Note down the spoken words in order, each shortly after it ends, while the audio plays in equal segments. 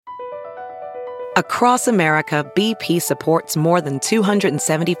Across America, BP supports more than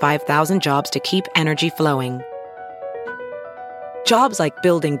 275,000 jobs to keep energy flowing. Jobs like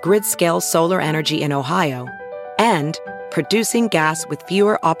building grid-scale solar energy in Ohio and producing gas with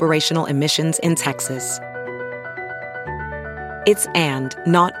fewer operational emissions in Texas. It's and,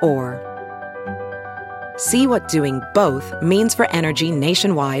 not or. See what doing both means for energy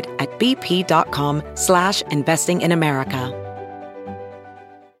nationwide at bp.com/investing in America.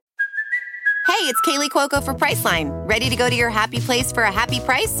 Hey, it's Kaylee Cuoco for Priceline. Ready to go to your happy place for a happy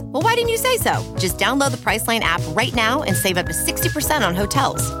price? Well, why didn't you say so? Just download the Priceline app right now and save up to 60% on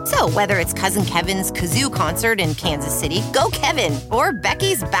hotels. So whether it's Cousin Kevin's Kazoo Concert in Kansas City, go Kevin, or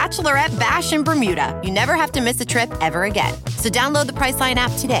Becky's Bachelorette Bash in Bermuda, you never have to miss a trip ever again. So download the Priceline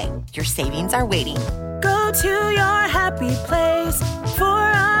app today. Your savings are waiting. Go to your happy place for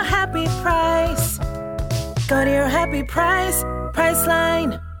a happy price. Go to your happy price,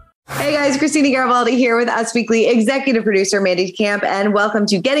 Priceline. Hey guys, Christina Garibaldi here with Us Weekly executive producer Mandy Camp, and welcome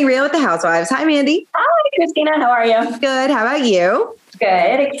to Getting Real with the Housewives. Hi, Mandy. Hi, Christina. How are you? Good. How about you?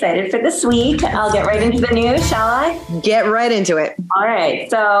 Good. Excited for this week. I'll get right into the news, shall I? Get right into it. All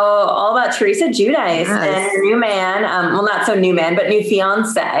right. So all about Teresa Giudice and her new man. Well, not so new man, but new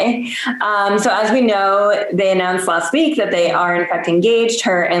fiance. So as we know, they announced last week that they are in fact engaged.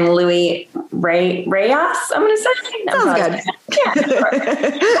 Her and Louis Reyes, I'm going to say. Sounds good. Yeah.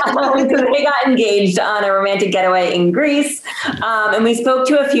 So they got engaged on a romantic getaway in Greece. And we spoke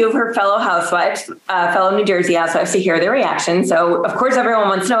to a few of her fellow housewives, fellow New Jersey housewives, to hear their reaction. So of course, everyone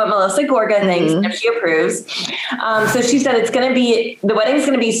wants to know what Melissa Gorga thinks and if she approves. So she said the wedding's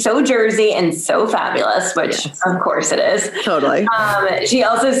going to be so Jersey and so fabulous, which of course it is. Totally. She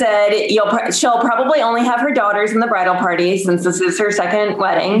also said she'll probably only have her daughters in the bridal party since this is her second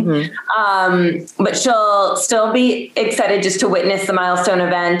wedding. But she'll still be excited just to witness the milestone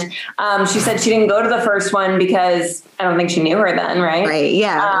event. She said she didn't go to the first one because I don't think she knew her then, right? Right,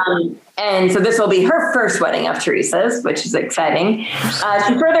 yeah. And so this will be her first wedding of Teresa's, which is exciting.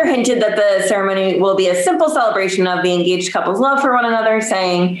 She further hinted that the ceremony will be a simple celebration of the engaged couple's love for one another,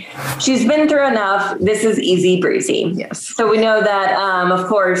 saying, she's been through enough. This is easy breezy. Yes. So we know that, of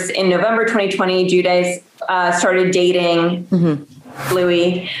course, in November 2020, Giudice started dating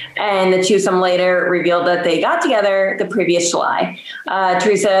Louis, and the twosome later revealed that they got together the previous July.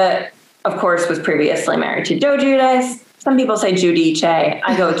 Teresa, of course, was previously married to Joe Giudice. Some people say Giudice.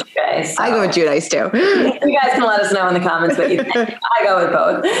 I go with Giudice. So. I go with Giudice too. You guys can let us know in the comments what you think. I go with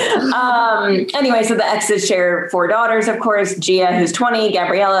both. Anyway, so the exes share 4 daughters, of course. Gia, who's 20,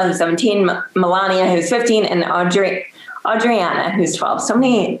 Gabriella, who's 17, Melania, who's 15, and Adriana, who's 12. So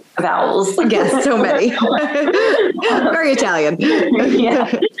many vowels. Yes, so many. Very Italian. Yeah.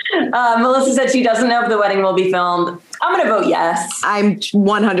 Melissa said she doesn't know if the wedding will be filmed. I'm going to vote yes. I'm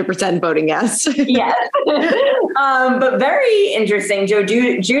 100% voting yes. Yes. But very interesting. Joe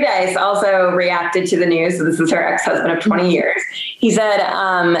Giudice also reacted to the news. So this is her ex-husband of 20 years. He said,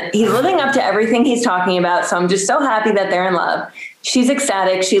 he's living up to everything he's talking about. So I'm just so happy that they're in love. She's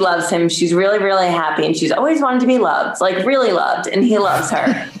ecstatic. She loves him. She's really, really happy. And she's always wanted to be loved, like really loved. And he loves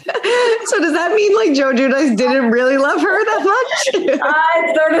her. So does that mean like Joe Giudice didn't really love her that much? It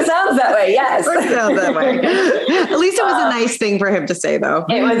sort of sounds that way. Yes. Sort of sounds that way. At least it was a nice thing for him to say, though.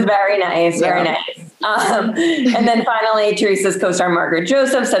 It was very nice. Very nice. And then finally, Teresa's co-star Margaret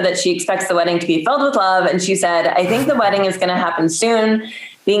Joseph said that she expects the wedding to be filled with love. And she said, I think the wedding is going to happen soon.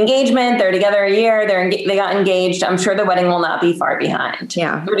 The engagement, they're together a year. They got engaged. I'm sure the wedding will not be far behind.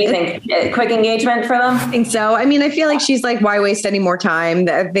 Yeah. What do you think? A quick engagement for them? I think so. I mean, I feel like she's like, why waste any more time?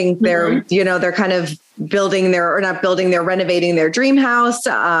 I think they're, they're kind of they're renovating their dream house.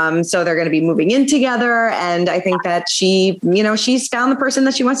 So they're going to be moving in together. And I think that she's found the person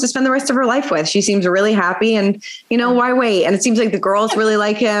that she wants to spend the rest of her life with. She seems really happy and, why wait? And it seems like the girls really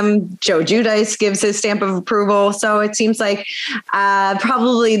like him. Joe Giudice gives his stamp of approval. So it seems like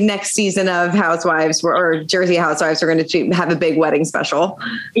probably next season of Housewives or Jersey Housewives are going to have a big wedding special.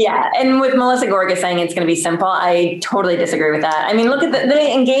 Yeah. And with Melissa Gorga saying it's going to be simple, I totally disagree with that. I mean, look at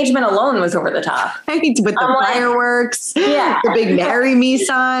the engagement alone was over the top. With the fireworks, the big "Marry Me"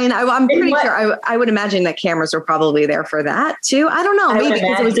 sign. I'm pretty sure. I would imagine that cameras were probably there for that too. I don't know, maybe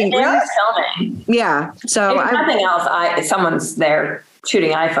because it was in Greece. Filming. Yeah. So if nothing else, someone's there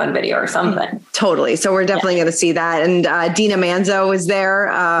shooting iPhone video or something. Totally. So we're definitely going to see that. And Dina Manzo was there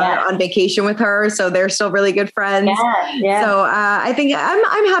on vacation with her. So they're still really good friends. Yeah. So I think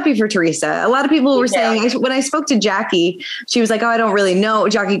I'm happy for Teresa. A lot of people were saying, when I spoke to Jackie, she was like, oh, I don't really know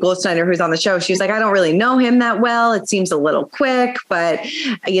Jackie Goldsteiner, who's on the show. She was like, I don't really know him that well. It seems a little quick, but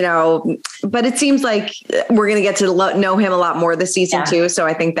it seems like we're going to get to know him a lot more this season too. So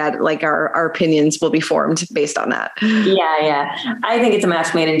I think that like our opinions will be formed based on that. Yeah. I think it's a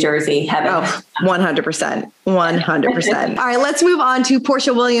match made in Jersey. Oh, 100%. 100%. All right, let's move on to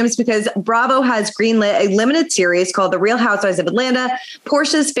Portia Williams, because Bravo has greenlit a limited series called The Real Housewives of Atlanta,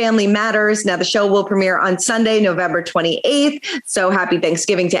 Portia's Family Matters. Now the show will premiere on Sunday, November 28th. So happy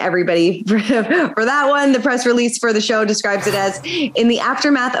Thanksgiving to everybody for that one. The press release for the show describes it as, in the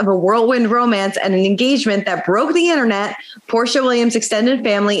aftermath of a whirlwind romance and an engagement that broke the internet, Portia Williams' extended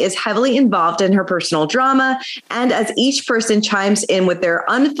family is heavily involved in her personal drama. And as each person chimes in with their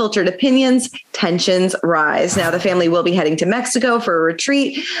unfiltered opinions, tensions rise. Now, the family will be heading to Mexico for a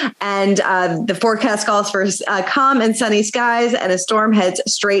retreat, and the forecast calls for calm and sunny skies, and a storm heads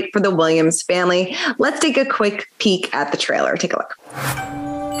straight for the Williams family. Let's take a quick peek at the trailer. Take a look.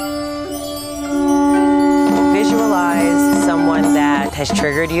 Visualize someone that has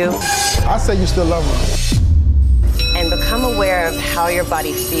triggered you. I say you still love her. And become aware of how your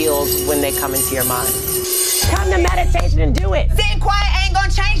body feels when they come into your mind. Come to meditation and do it. Sitting quiet ain't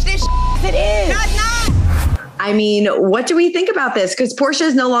gonna change this. It is. No. I mean, what do we think about this? Because Portia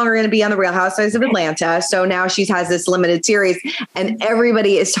is no longer going to be on The Real Housewives of Atlanta. So now she has this limited series, and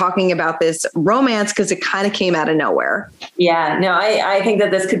everybody is talking about this romance because it kind of came out of nowhere. Yeah, no, I think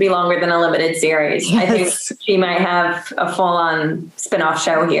that this could be longer than a limited series. Yes. I think she might have a full-on spinoff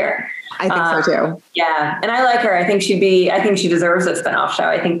show here. I think so too. Yeah. And I like her. I think she deserves a spinoff show.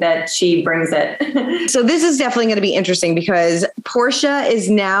 I think that she brings it. So this is definitely going to be interesting because Portia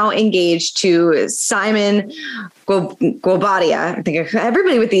is now engaged to Simon Guobadia. I think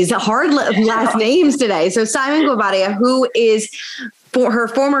everybody with these hard last names today. So Simon Guobadia, who is for her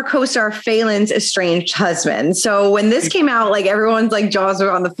former co-star Phelan's estranged husband. So when this came out, like everyone's like jaws were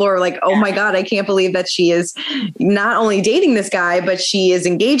on the floor, like, oh my God, I can't believe that she is not only dating this guy, but she is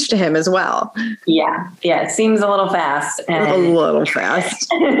engaged to him as well. Yeah. It seems a little fast. A little fast.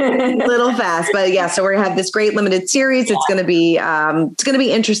 But yeah, so we're gonna have this great limited series. It's gonna be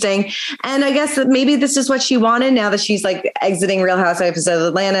interesting. And I guess that maybe this is what she wanted now that she's like exiting Real Housewives of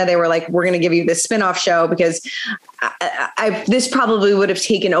Atlanta. They were like, we're gonna give you this spinoff show because this probably would have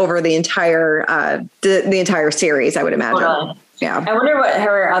taken over the entire series, I would imagine. Totally. Yeah. I wonder what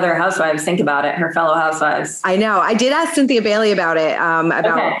her other housewives think about it, her fellow housewives. I know. I did ask Cynthia Bailey about it,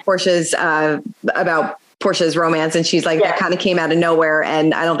 about Portia's romance. And she's like, that kind of came out of nowhere.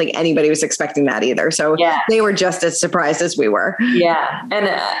 And I don't think anybody was expecting that either. So they were just as surprised as we were. Yeah.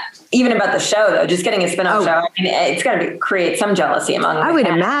 And even about the show, though, just getting a spinoff show, I mean, it's got to create some jealousy among them. I would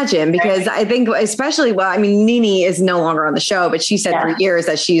imagine, because I think especially, Nene is no longer on the show, but she said for years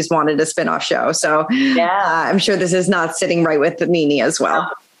that she's wanted a spinoff show. So I'm sure this is not sitting right with Nene as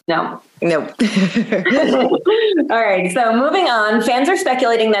well. No. All right. So moving on, fans are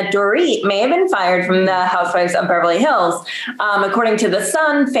speculating that Dorit may have been fired from the Housewives of Beverly Hills. According to The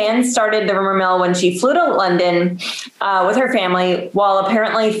Sun, fans started the rumor mill when she flew to London with her family while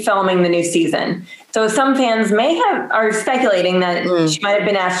apparently filming the new season. So some fans are speculating that she might have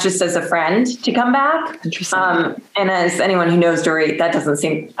been asked just as a friend to come back. Interesting. And as anyone who knows Dorit,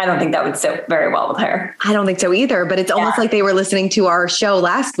 I don't think that would sit very well with her. I don't think so either, but it's almost like they were listening to our show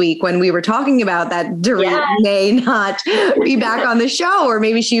last week when we were talking about that Dorit may not be back on the show, or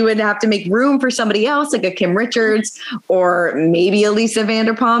maybe she would have to make room for somebody else, like a Kim Richards or maybe a Lisa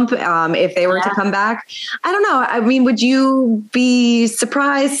Vanderpump, if they were to come back. I don't know. I mean, would you be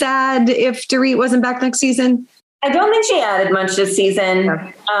surprised, sad if Dorit wasn't back next season? I don't think she added much this season.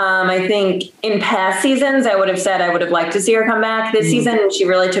 Yeah. I think in past seasons, I would have said I would have liked to see her come back. This season, she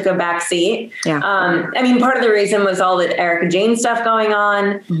really took a back seat. Yeah. Part of the reason was all the Erica Jane stuff going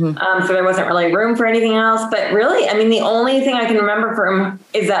on. So there wasn't really room for anything else. But really, the only thing I can remember from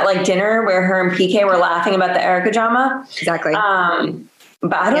is that like dinner where her and PK were laughing about the Erica drama. Exactly.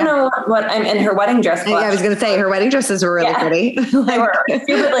 But I don't know what I'm in her wedding dress. Yeah, I was going to say her wedding dresses were really pretty. They were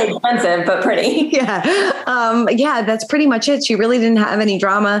stupidly expensive, but pretty. That's pretty much it. She really didn't have any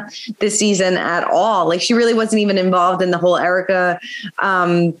drama this season at all. Like she really wasn't even involved in the whole Erica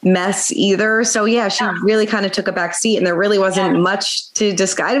mess either. So she really kind of took a back seat, and there really wasn't much to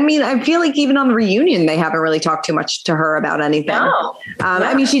discuss. I feel like even on the reunion, they haven't really talked too much to her about anything. No.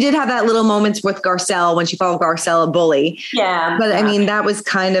 She did have that little moments with Garcelle when she called Garcelle a bully. Yeah. But that was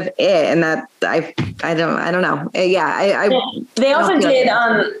kind of it. And that I don't know. I They also did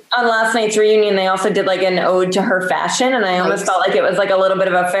on last night's reunion. They also did like an ode to her fashion, and I almost felt like it was like a little bit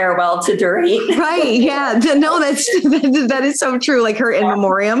of a farewell to Dorit. Right? Yeah. No, that is so true. Like her in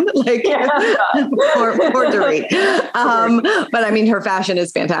memoriam, like poor Dorit. But I mean, her fashion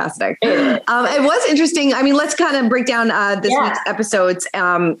is fantastic. It was interesting. I mean, let's kind of break down this week's episodes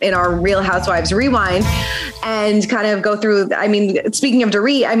in our Real Housewives Rewind and kind of go through. I mean, speaking of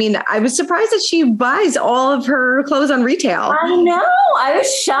Dorit, I mean, I was surprised that she buys all of her clothes on retail. I know. I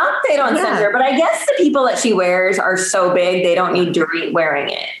was shocked they don't send her, but I guess the people that she wears are so big they don't need Dorit wearing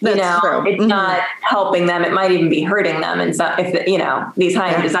it. That's true. It's not helping them. It might even be hurting them. And so if these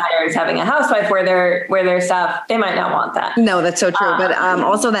high-end designers having a housewife wear their stuff, they might not want that. No, that's so true. But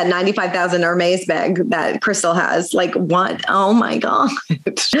also that 95,000 Hermes bag that Crystal has, like what? Oh my God.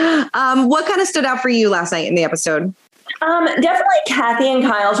 What kind of stood out for you last night in the episode? Definitely Kathy and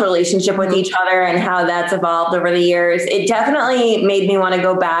Kyle's relationship with each other and how that's evolved over the years. It definitely made me want to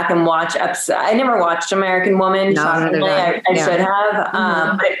go back and watch episodes. I never watched American Woman. Shockingly, I should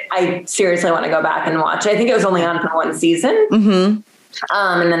have. But I seriously want to go back and watch it. I think it was only on for one season. And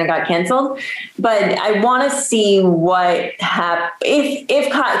then it got canceled. But I want to see what happened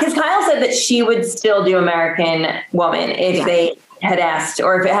because Kyle said that she would still do American Woman if they had asked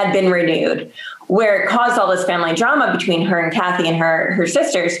or if it had been renewed, where it caused all this family drama between her and Kathy and her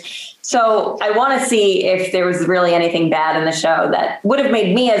sisters. So I want to see if there was really anything bad in the show that would have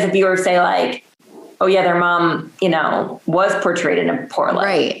made me as a viewer say like, oh yeah, their mom, was portrayed in a poor light.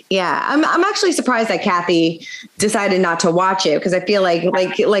 Right. Yeah. I'm actually surprised that Kathy decided not to watch it because I feel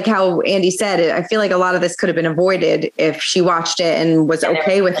like how Andy said it, I feel like a lot of this could have been avoided if she watched it and was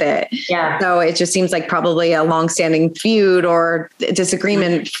okay with it. Yeah. So it just seems like probably a longstanding feud or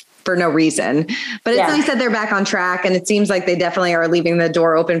disagreement for no reason, but it's nice that they're back on track. And it seems like they definitely are leaving the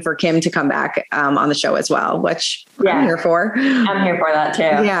door open for Kim to come back on the show as well, which I'm here for. I'm here for that too.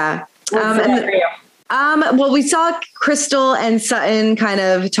 Yeah. Well, we saw Crystal and Sutton kind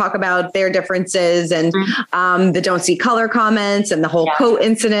of talk about their differences and the don't see color comments and the whole coat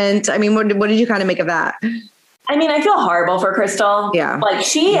incident. I mean, what did you kind of make of that? I mean, I feel horrible for Crystal. Yeah. Like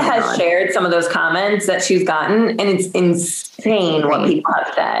she has shared some of those comments that she's gotten and it's insane what people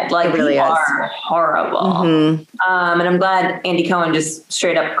have said. Like really people are horrible. And I'm glad Andy Cohen just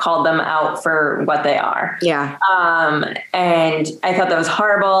straight up called them out for what they are. Yeah. And I thought that was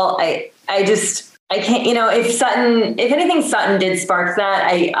horrible. I can't, if anything Sutton did spark that,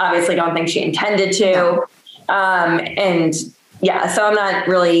 I obviously don't think she intended to. So I'm not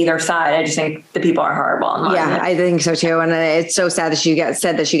really either side. I just think the people are horrible online. Yeah, I think so too. And it's so sad that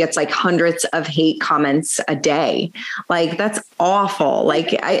she gets like hundreds of hate comments a day. Like that's awful.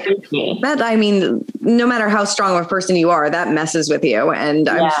 Like I mean, no matter how strong of a person you are, that messes with you. And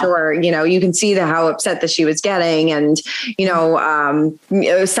I'm sure, you can see how upset that she was getting. And,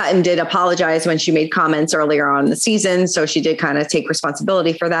 Sutton did apologize when she made comments earlier on in the season. So she did kind of take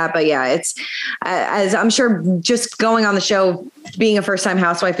responsibility for that. But yeah, it's as I'm sure just going on the show, being a first-time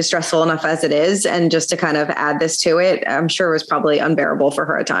housewife is stressful enough as it is. And just to kind of add this to it, I'm sure it was probably unbearable for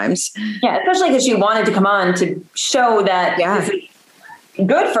her at times. Yeah, especially because she wanted to come on to show that this is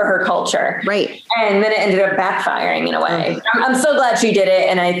good for her culture. Right. And then it ended up backfiring in a way. I'm so glad she did it.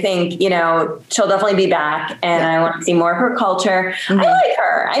 And I think, she'll definitely be back. And I want to see more of her culture. I like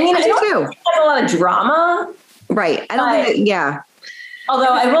her. I mean, I don't think there's a lot of drama. Right. I don't think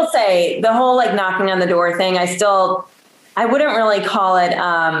Although I will say the whole knocking on the door thing, I wouldn't really call it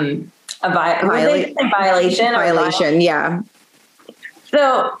a violation. Violation, yeah.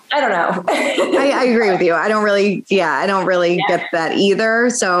 So I don't know. I agree with you. I don't really get that either.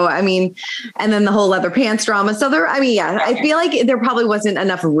 So, I mean, and then the whole leather pants drama. So I feel like there probably wasn't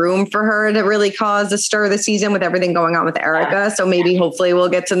enough room for her to really cause a stir this season with everything going on with Erica. Yeah. So maybe hopefully we'll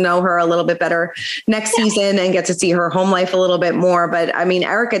get to know her a little bit better next season and get to see her home life a little bit more. But I mean,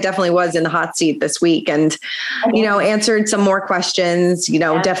 Erica definitely was in the hot seat this week and, answered some more questions,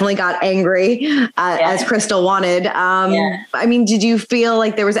 definitely got angry as Crystal wanted. I mean, did you feel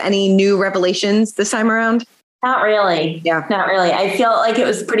like there was any new revelations this time around? Not really. Yeah. Not really. I feel like it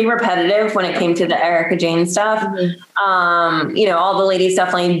was pretty repetitive when it came to the Erica Jane stuff. All the ladies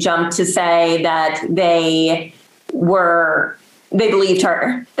definitely jumped to say that they believed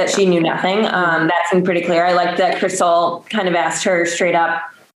her, that she knew nothing. That seemed pretty clear. I liked that Crystal kind of asked her straight up,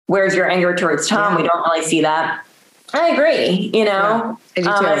 where's your anger towards Tom? We don't really see that. I agree. I do too.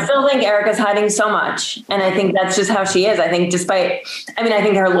 I still think Erica's hiding so much. And I think that's just how she is. I think I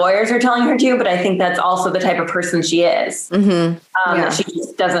think her lawyers are telling her to, but I think that's also the type of person she is. That she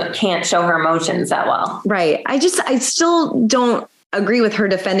just can't show her emotions that well. Right. I still don't agree with her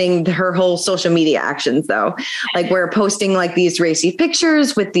defending her whole social media actions though. Like we're posting like these racy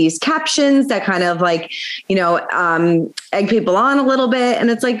pictures with these captions that kind of like, egg people on a little bit. And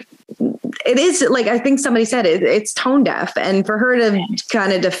it's like, it is like, I think somebody said it's tone deaf, and for her to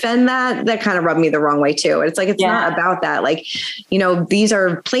kind of defend that kind of rubbed me the wrong way too. It's like, it's not about that. Like, these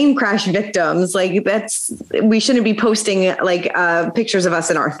are plane crash victims. Like we shouldn't be posting like pictures of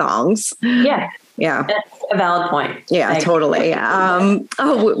us in our thongs. Yeah. Yeah. That's a valid point. Yeah, totally.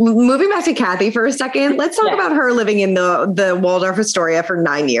 Moving back to Kathy for a second, let's talk about her living in the Waldorf Astoria for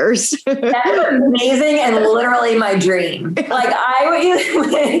 9 years. That was amazing and literally my dream. Like I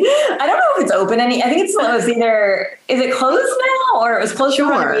don't know if it's open I think it was either, is it closed now or it was closed for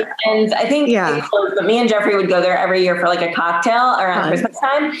renovations? I think it closed, but me and Jeffrey would go there every year for like a cocktail around Christmas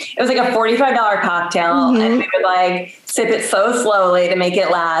time. It was like a $45 cocktail and we would like sip it so slowly to make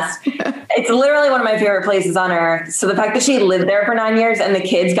it last. It's literally one of my favorite places on earth. So the fact that she lived there for 9 years and the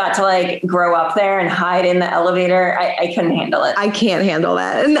kids got to like grow up there and hide in the elevator, I couldn't handle it. I can't handle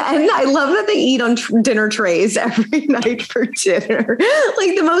that. And I love that they eat on dinner trays every night for dinner.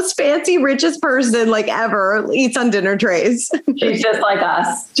 Like the most fancy, richest person like ever eats on dinner trays. She's just like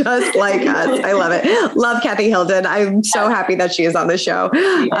us. Just like us. I love it. Love Kathy Hilton. I'm so happy that she is on the show.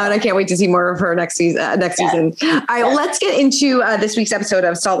 And I can't wait to see more of her next season. All right, let's get into this week's episode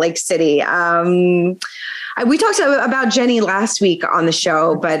of Salt Lake City. We talked about Jenny last week on the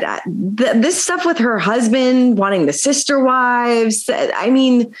show, but this stuff with her husband wanting the sister wives, I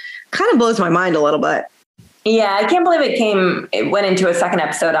mean, kind of blows my mind a little bit. Yeah, I can't believe it went into a second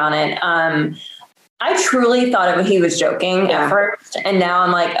episode on it. I truly thought he was joking at first. And now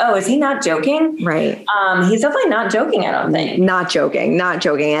I'm like, oh, is he not joking? Right. He's definitely not joking, I don't think. Not joking.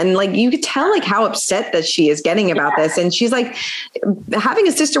 And like, you could tell like how upset that she is getting about this. And she's like, having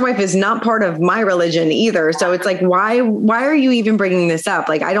a sister wife is not part of my religion either. So it's like, why are you even bringing this up?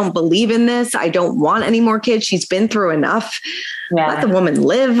 Like, I don't believe in this. I don't want any more kids. She's been through enough. Let the woman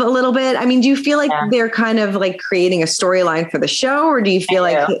live a little bit. I mean, do you feel like they're kind of like creating a storyline for the show, or do you feel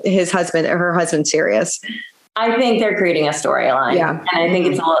like her husband's serious? I think they're creating a storyline. Yeah. And I think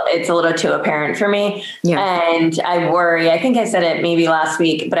it's a little too apparent for me. Yeah. And I worry, I think I said it maybe last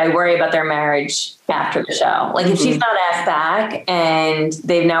week, but I worry about their marriage after the show. Like if she's not asked back and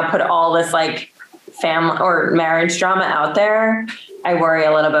they've now put all this like family or marriage drama out there, I worry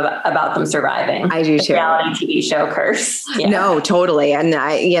a little bit about them surviving. I do too. Reality TV show curse. Yeah. No, totally. And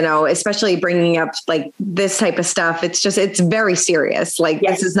especially bringing up like this type of stuff, it's very serious. Like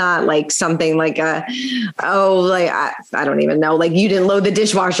this is not like something like I don't even know. Like you didn't load the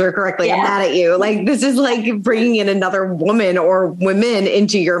dishwasher correctly. I'm mad at you. Like this is like bringing in another woman or women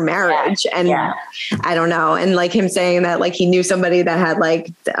into your marriage. And I don't know. And like him saying that, like he knew somebody that had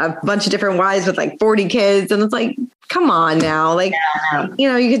like a bunch of different wives with like 40 kids. And it's like, come on now. Like,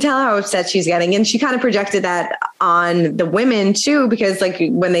 you could tell how upset she's getting. And she kind of projected that on the women too, because like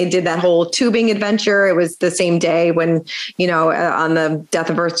when they did that whole tubing adventure, it was the same day when, on the death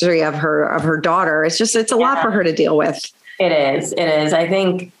anniversary of her daughter. It's a lot for her to deal with. It is. I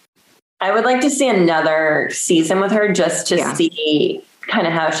think I would like to see another season with her just to see kind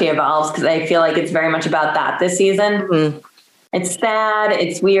of how she evolves. Cause I feel like it's very much about that this season. Mm-hmm. It's sad.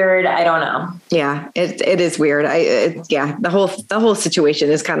 It's weird. I don't know. Yeah, it is weird. The whole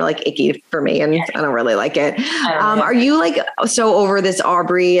situation is kind of like icky for me, and I don't really like it. Are you like so over this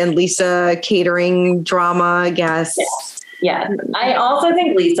Aubrey and Lisa catering drama? I guess. Yeah. I also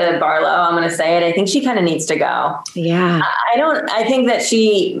think Lisa Barlow, I'm going to say it, I think she kind of needs to go. Yeah. I think that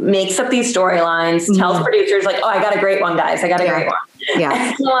she makes up these storylines, tells producers like, oh, I got a great one, guys. I got a great one.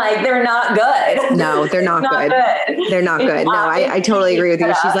 Yeah. Like they're not good. No, they're not good. They're not good. No, I totally agree with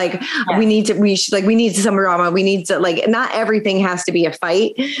you. She's like, we need some drama. We need to like, not everything has to be a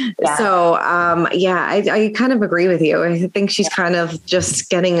fight. Yeah. So, I kind of agree with you. I think she's kind of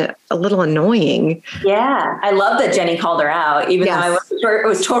just getting a little annoying. Yeah. I love that Jenny called her out, even though I wasn't sure it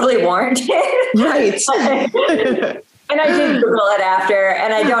was totally warranted. Right. And I did Google it after,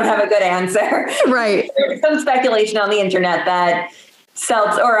 and I don't have a good answer. Right. There's some speculation on the internet that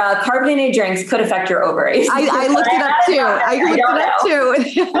carbonated drinks could affect your ovaries. I looked it up too.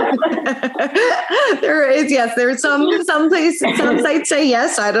 There is, there's some sites say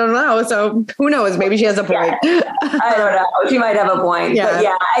yes. I don't know. So who knows? Maybe she has a point. I don't know. She might have a point. Yeah.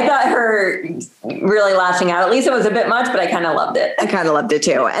 But I thought her really lashing out. At least it was a bit much, but I kind of loved it. I kind of loved it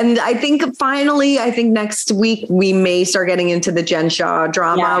too. And I think finally, next week we may start getting into the Jen Shaw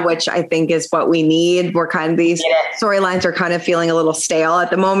drama, which I think is what we need. We're kind of these storylines are kind of feeling a little stale at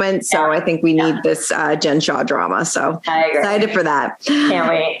the moment. So I think we need this Jen Shaw drama. So excited for that. Can't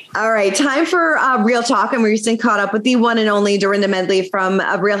wait. All right. Time for Real Talk. And we recently caught up with the one and only Dorinda Medley from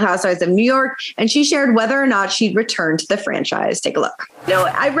Real Housewives of New York. And she shared whether or not she'd return to the franchise. Take a look.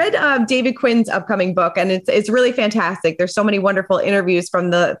 I read David Quinn's upcoming book, and it's really fantastic. There's so many wonderful interviews from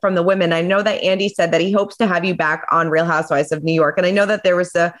the women. I know that Andy said that he hopes to have you back on Real Housewives of New York. And I know that there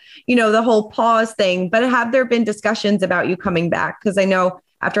was the whole pause thing, but have there been discussions about you coming back? Because I know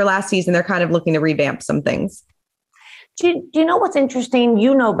after last season, they're kind of looking to revamp some things. Do you know what's interesting?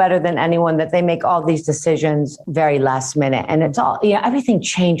 You know better than anyone that they make all these decisions very last minute. And it's all, everything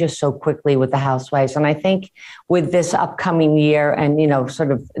changes so quickly with the Housewives. And I think with this upcoming year and,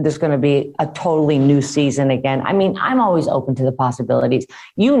 sort of there's going to be a totally new season again. I mean, I'm always open to the possibilities.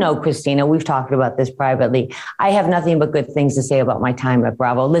 Christina, we've talked about this privately. I have nothing but good things to say about my time at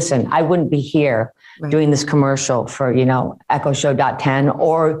Bravo. Listen, I wouldn't be here doing this commercial for, Echo Show 10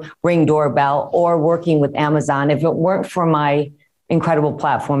 or Ring Doorbell or working with Amazon if it weren't for my incredible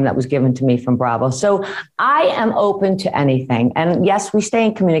platform that was given to me from Bravo. So I am open to anything. And yes, we stay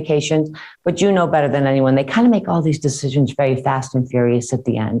in communications, but you know better than anyone. They kind of make all these decisions very fast and furious at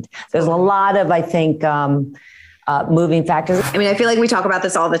the end. There's a lot of, I think, moving factors. I mean, I feel like we talk about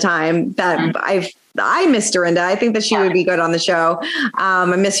this all the time that I miss Dorinda. I think that she would be good on the show. I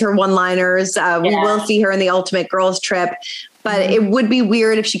miss her one-liners. We will see her in the Ultimate Girls Trip, but it would be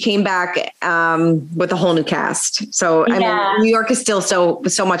weird if she came back with a whole new cast. So I mean, New York is still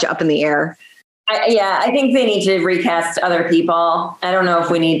so much up in the air. I think they need to recast other people. I don't know if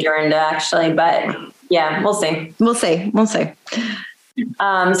we need Dorinda actually, but we'll see. We'll see.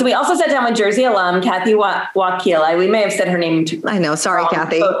 So we also sat down with Jersey alum Kathy Wakila. We may have said her name. I know. Sorry,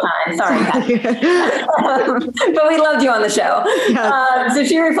 Kathy. Both times. Sorry, Kathy. But we loved you on the show. Yes. So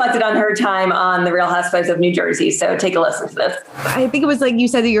she reflected on her time on The Real Housewives of New Jersey. So take a listen to this. I think it was like you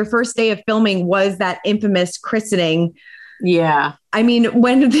said that your first day of filming was that infamous christening. Yeah. I mean,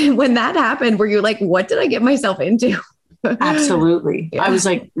 when that happened, were you like, what did I get myself into? Absolutely. Yeah. I was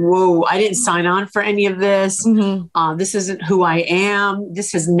like, whoa, I didn't sign on for any of this. Mm-hmm. This isn't who I am.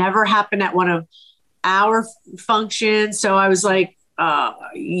 This has never happened at one of our functions. So I was like,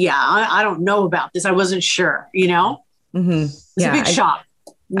 I don't know about this. I wasn't sure, Mm-hmm. It's a big shock.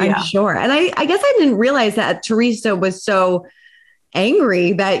 I'm sure. And I guess I didn't realize that Teresa was so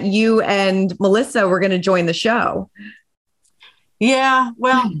angry that you and Melissa were going to join the show. Yeah.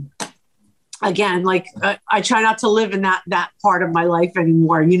 Well, again, like I try not to live in that part of my life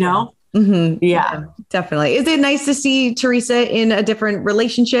anymore, Mm-hmm. Yeah, definitely. Is it nice to see Teresa in a different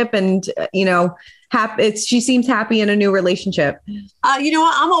relationship and, happy? She seems happy in a new relationship. You know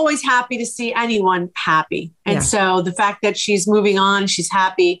what? I'm always happy to see anyone happy. And so the fact that she's moving on, she's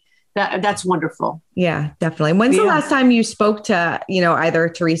happy, that's wonderful. Yeah, definitely. When's the last time you spoke to, either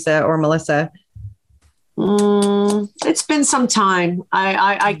Teresa or Melissa? It's been some time.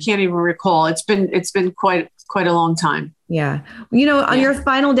 I can't even recall. It's been quite a long time. Yeah. On your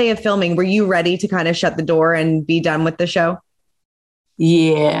final day of filming, were you ready to kind of shut the door and be done with the show?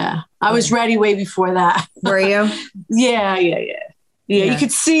 Yeah. I was ready way before that. Were you? Yeah. You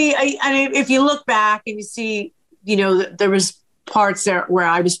could see, I mean, if you look back and you see, there was parts there where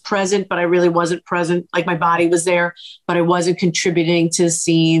I was present, but I really wasn't present. Like my body was there, but I wasn't contributing to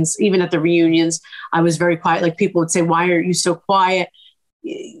scenes. Even at the reunions, I was very quiet. Like people would say, why are you so quiet?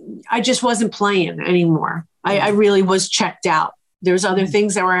 I just wasn't playing anymore. I really was checked out. There's other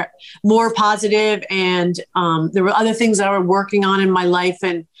things that were more positive, and there were other things that I were working on in my life.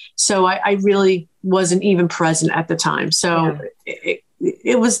 And so I really wasn't even present at the time. So it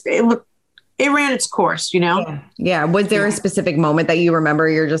ran its course, Yeah. Was there a specific moment that you remember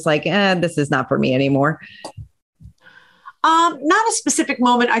you're just like, this is not for me anymore? Not a specific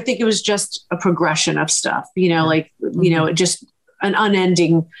moment. I think it was just a progression of stuff, just an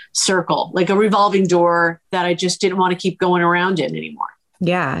unending circle, like a revolving door that I just didn't want to keep going around in anymore.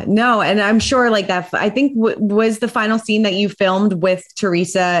 Yeah, no. And I'm sure like that, I think was the final scene that you filmed with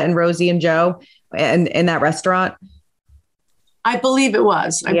Teresa and Rosie and Joe and in that restaurant. I believe it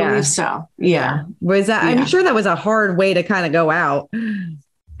was. I believe so. Yeah. Was that, I'm sure that was a hard way to kind of go out.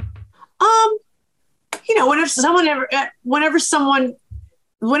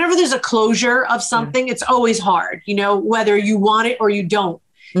 Whenever there's a closure of something, it's always hard, whether you want it or you don't,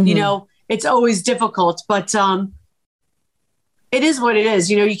 it's always difficult, but it is what it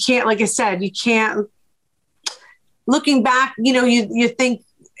is. You can't, like I said, looking back, you think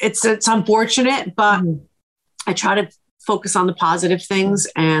it's unfortunate, but I try to focus on the positive things.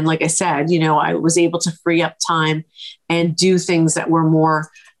 And like I said, I was able to free up time and do things that were more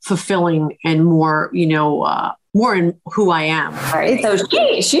fulfilling and more, more in who I am. Right. So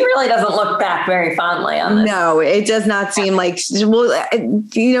she really doesn't look back very fondly on this. No, it does not seem like, well,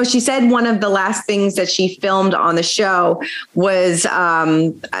 you know, she said one of the last things that she filmed on the show was, I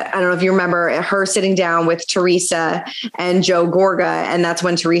don't know if you remember her sitting down with Teresa and Joe Gorga. And that's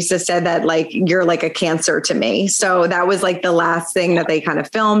when Teresa said that, like, you're like a cancer to me. So that was like the last thing that they kind of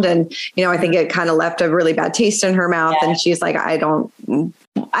filmed. And, you know, I think it kind of left a really bad taste in her mouth. Yeah. And she's like, I don't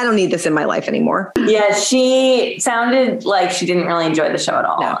need this in my life anymore. Yeah, she sounded like she didn't really enjoy the show at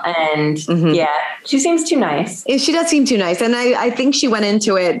all. No. And yeah, she seems too nice. She does seem too nice. And I think she went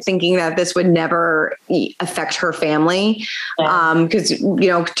into it thinking that this would never affect her family. Because, you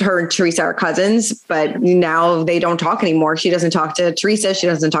know, her and Teresa are cousins, but now they don't talk anymore. She doesn't talk to Teresa. She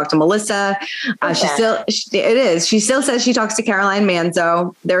doesn't talk to Melissa. She still says she talks to Caroline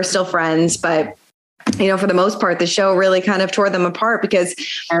Manzo. They're still friends, but you know, for the most part, the show really kind of tore them apart because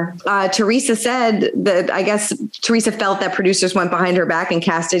Teresa said that, I guess Teresa felt that producers went behind her back and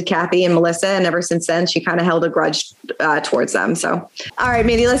casted Kathy and Melissa. And ever since then, she kind of held a grudge towards them. So, all right,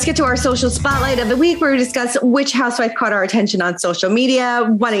 Mandy, let's get to our social spotlight of the week where we discuss which housewife caught our attention on social media.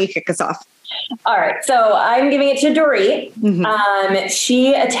 Why don't you kick us off? All right. So I'm giving it to Dorit.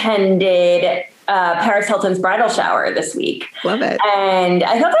 She attended Paris Hilton's bridal shower this week. Love it. And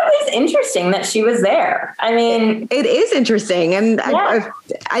I thought that was interesting that she was there. I mean, it is interesting. And I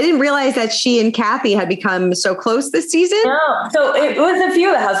didn't realize that she and Kathy had become so close this season. No. So it was a few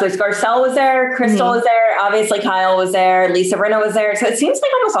of the housewives. Garcelle was there. Crystal was there. Obviously Kyle was there. Lisa Rinna was there. So it seems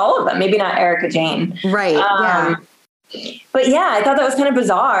like almost all of them, maybe not Erica Jane. Right. But yeah, I thought that was kind of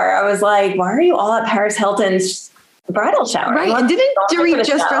bizarre. I was like, why are you all at Paris Hilton's bridal shower? Right. And didn't Dorit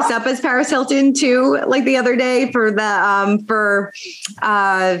just dress up as Paris Hilton too, like the other day for the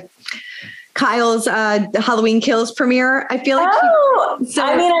Kyle's Halloween Kills premiere? I feel like I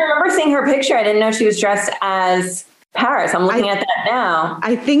mean, I remember seeing her picture. I didn't know she was dressed as Paris. I'm looking at that now.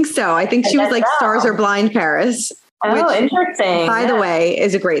 I think so. I think she was like Stars Are Blind Paris. Oh, which, interesting. By the way,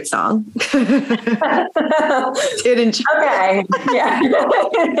 is a great song. Did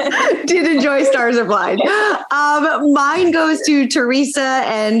enjoy Stars Are Blind. Mine goes to Teresa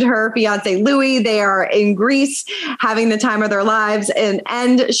and her fiance Louis. They are in Greece having the time of their lives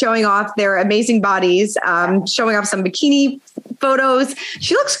and showing off their amazing bodies, showing off some bikini photos.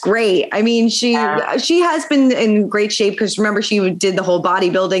 She looks great. I mean, she has been in great shape because remember she did the whole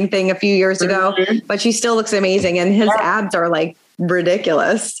bodybuilding thing a few years ago, but she still looks amazing. And his abs are like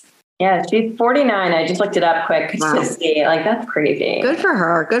ridiculous. Yeah, she's 49. I just looked it up quick to see. Like, that's crazy. Good for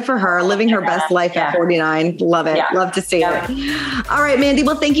her. Good for her. Living her best life at 49. Love it. Love to see it. All right, Mandy.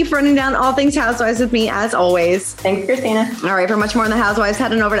 Well, thank you for running down all things Housewives with me, as always. Thanks, Christina. All right. For much more on the Housewives,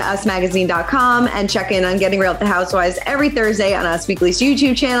 head on over to usmagazine.com and check in on Getting Real with the Housewives every Thursday on Us Weekly's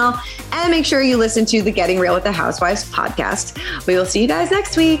YouTube channel. And make sure you listen to the Getting Real with the Housewives podcast. We will see you guys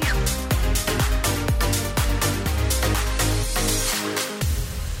next week.